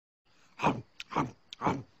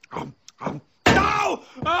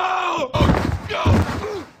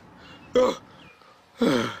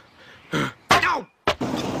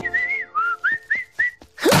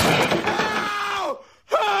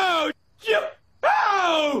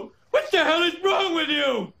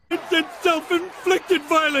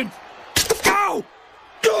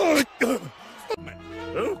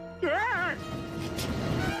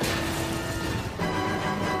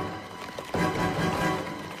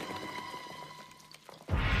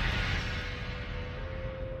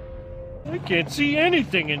I can't see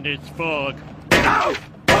anything in this fog. No!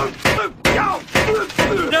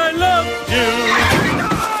 I love you!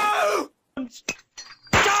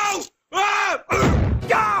 Go!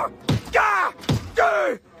 Go! Go!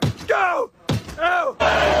 Go! Go! Oh!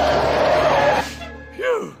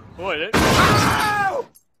 Phew! Boy, that... Ow!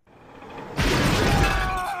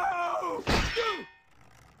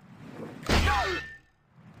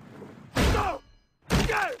 Go! Go!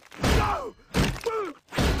 Go! Go!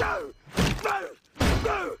 Go! Go!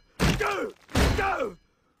 Go! Go! Go!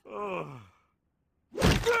 Oh.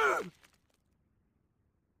 Go!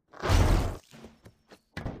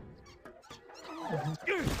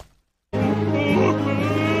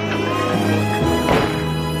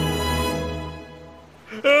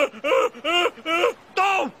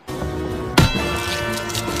 Don't!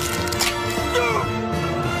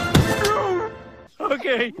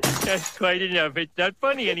 Okay, that's quite enough. It's not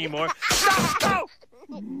funny anymore. No!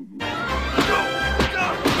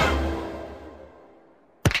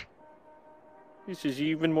 This is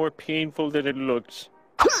even more painful than it looks.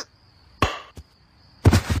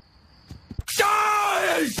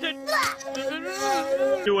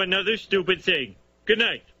 Do another stupid thing. Good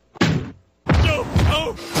night. No!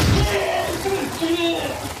 Oh!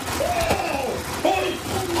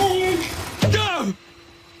 Go!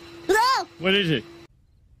 Hello? What is it?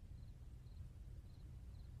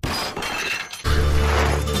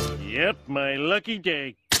 Yep, my lucky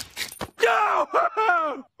day. No!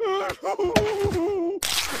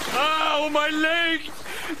 Ow, my leg!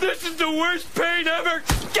 This is the worst pain ever!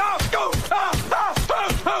 Go! Go!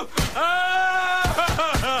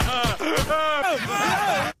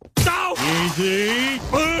 Easy!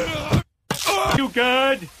 You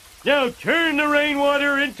God! Now turn the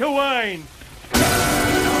rainwater into wine!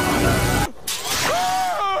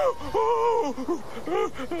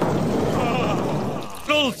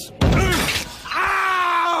 Schultz!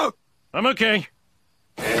 I'm okay.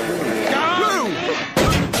 Go!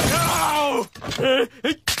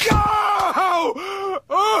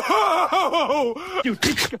 You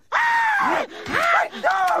think...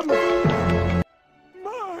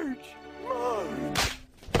 Marge! Marge!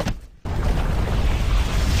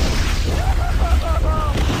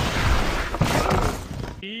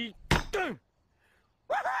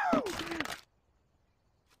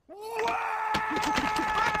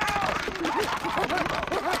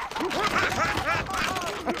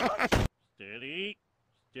 Steady.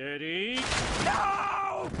 Steady.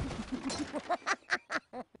 No!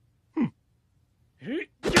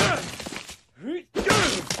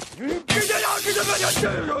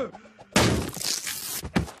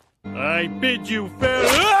 I bid you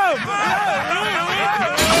farewell.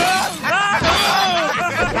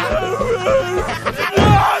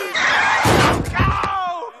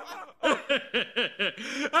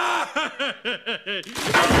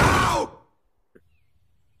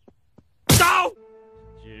 No!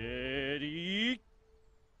 Steady.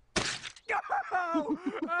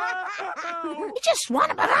 You just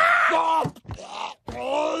want to...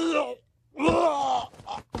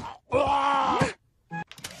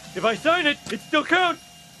 If I sign it, it still counts.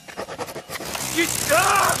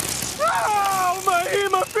 Oh, my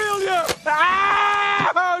hemophilia!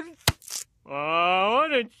 Oh,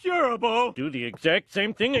 uninsurable. Do the exact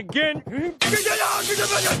same thing again.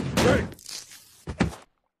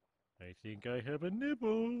 I think I have a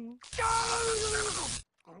nibble.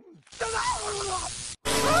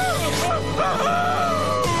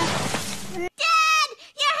 Dad!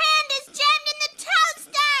 Your hand is jammed in the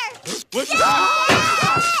toaster! What?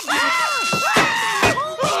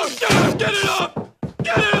 Get it up!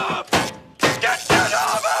 Get it up! Get it up!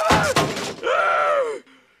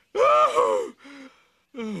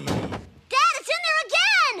 Dad, it's in there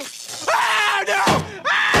again! Ah, no!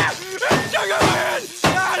 Ah! It's stuck in my head!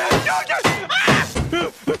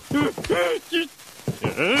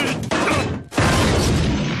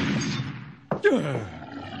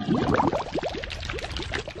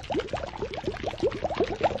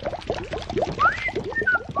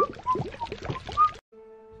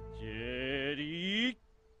 Steady.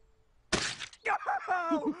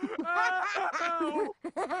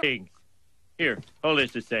 Here, hold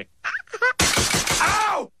this a sec.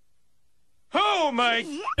 Ow! Oh my!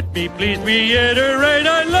 Let me please reiterate,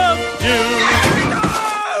 I love you.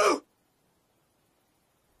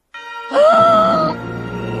 Oh,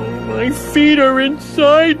 my feet are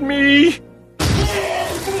inside me.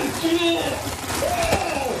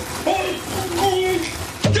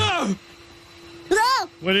 Hello?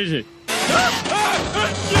 What is it?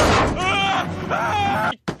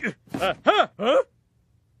 Huh?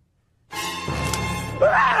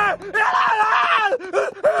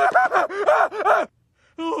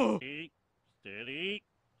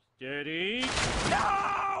 Ready?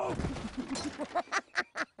 No!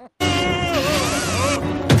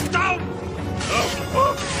 Stop!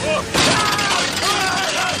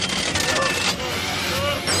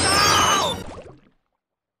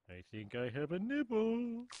 I think I have a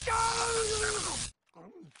nibble.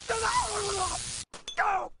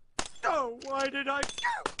 No! Why did I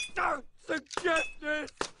suggest this?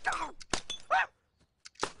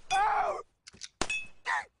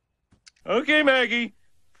 Okay, Maggie,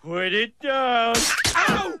 put it down.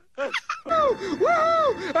 Ow! Woo!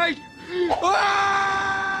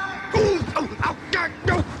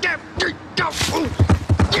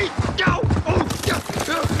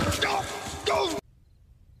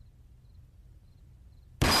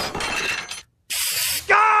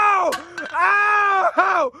 Go!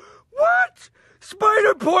 Ow! What?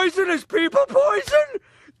 Spider poison is people poison?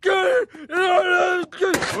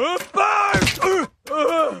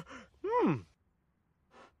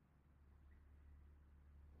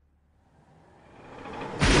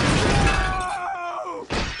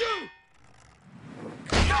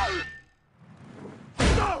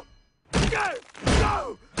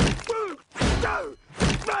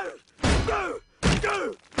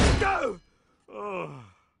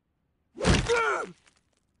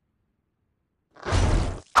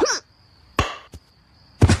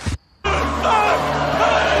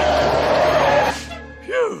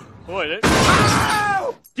 Phew! Boy, that...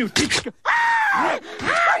 You think...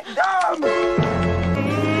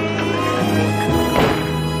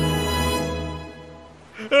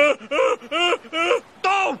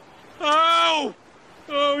 Oh! Ow!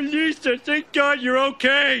 Oh, Lisa, thank God you're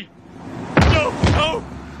okay! No! Oh!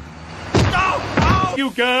 No! Oh!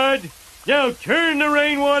 You God! Now turn the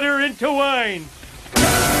rainwater into wine!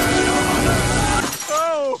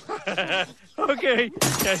 Oh! Okay,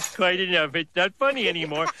 that's quite enough. It's not funny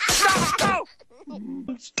anymore. No!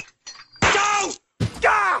 Go!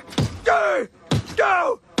 Go! Go!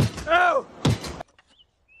 Go! Ow!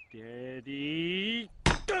 Daddy...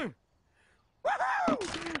 Woohoo!